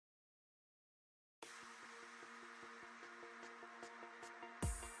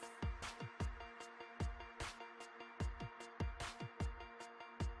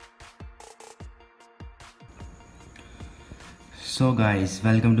So guys,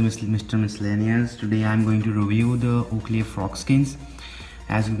 welcome to Mr. Miscellaneous. Today I'm going to review the Oakley Frogskins.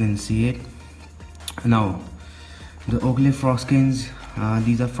 As you can see it now, the Oakley Frogskins,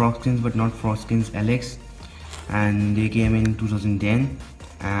 these are Frogskins but not Frogskins LX, and they came in 2010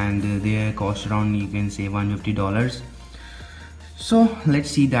 and they cost around, you can say, $150. So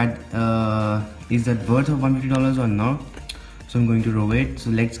let's see that is that worth of $150 or not. So I'm going to review it. So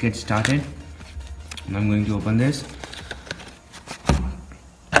let's get started. I'm going to open this.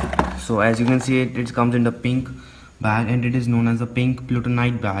 So as you can see, it comes in the pink bag and it is known as the pink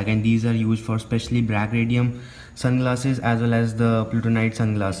plutonite bag, and these are used for specially black radium sunglasses as well as the plutonite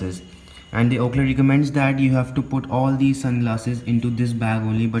sunglasses. And the Oakley recommends that you have to put all these sunglasses into this bag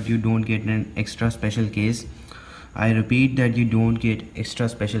only, but you don't get an extra special case. I repeat that you don't get extra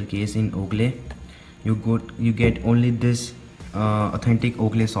special case in Oakley. You get only this authentic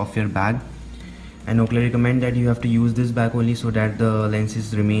Oakley software bag. And Oakley recommend that you have to use this bag only so that the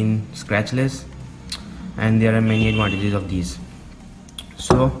lenses remain scratchless, and there are many advantages of these.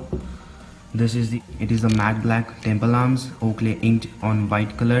 So this is it is the matte black temple arms, Oakley inked on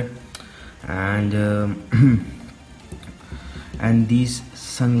white color, and and these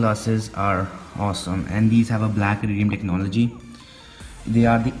sunglasses are awesome, and these have a black iridium technology. They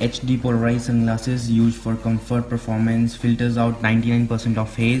are the HD polarized sunglasses used for comfort, performance, filters out 99%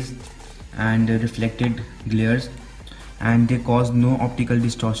 of haze and reflected glares, and they cause no optical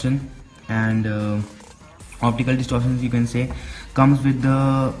distortion. And optical distortions, you can say, comes with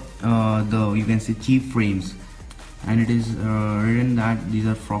the you can say cheap frames, and it is written that these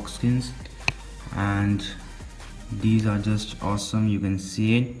are Frogskins, and these are just awesome. You can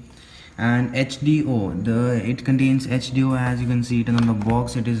see it. And HDO, it contains HDO, as you can see it on the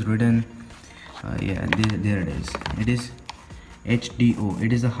box. It is written yeah, there it is. It is HDO.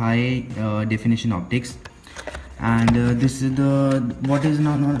 It is a high definition optics, and this is what is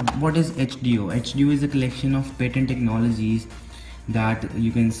HDO. HDO is a collection of patent technologies that,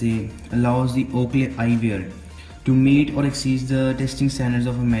 you can say, allows the Oakley eyewear to meet or exceed the testing standards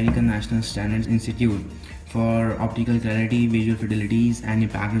of American National Standards Institute for optical clarity, visual fidelities, and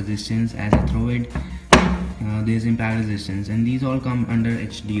impact resistance. As I throw it, there's impact resistance, and these all come under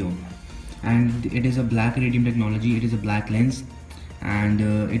HDO. And it is a black iridium technology. It is a black lens, and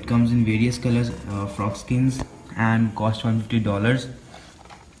it comes in various colors, Frogskins, and cost $150.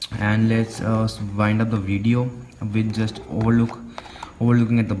 And let's wind up the video with just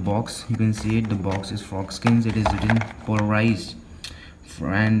overlooking at the box. You can see it. The box is Frogskins. It is written polarized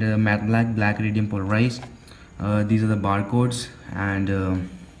and matte black iridium polarized. These are the barcodes, and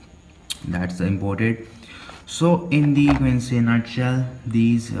that's the imported. So in the, you can say, nutshell,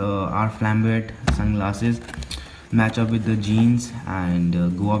 these are flamboyant sunglasses, match up with the jeans, and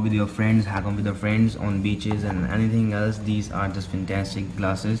go out with your friends, hang out with your friends on beaches and anything else. These are just fantastic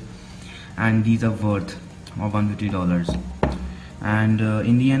glasses, and these are worth of $150. And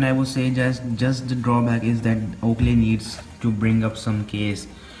in the end, I would say just the drawback is that Oakley needs to bring up some case,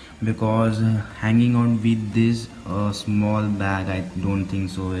 because hanging on with this small bag, I don't think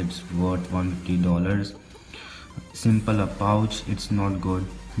so it's worth $150. Simple a pouch, it's not good.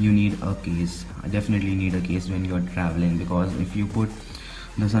 You need a case. I definitely need a case when you are traveling, because if you put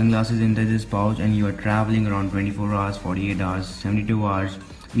the sunglasses into this pouch and you are traveling around 24 hours, 48 hours, 72 hours,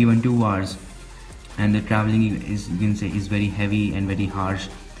 even 2 hours, and the traveling is, you can say, is very heavy and very harsh,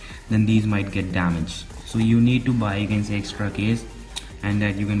 then these might get damaged. So you need to buy, you can say, extra case, and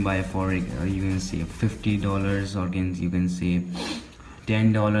that you can buy for you can say $50, or you can say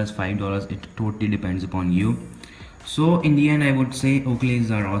 $10, $5. It totally depends upon you. So in the end, I would say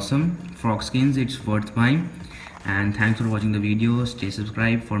Oakleys are awesome. Frogskins, it's worth buying. And thanks for watching the video. Stay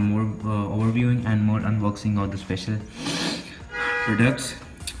subscribed for more overviewing and more unboxing of the special products.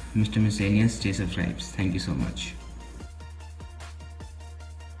 Mr. Miscellaneous, stay subscribed. Thank you so much.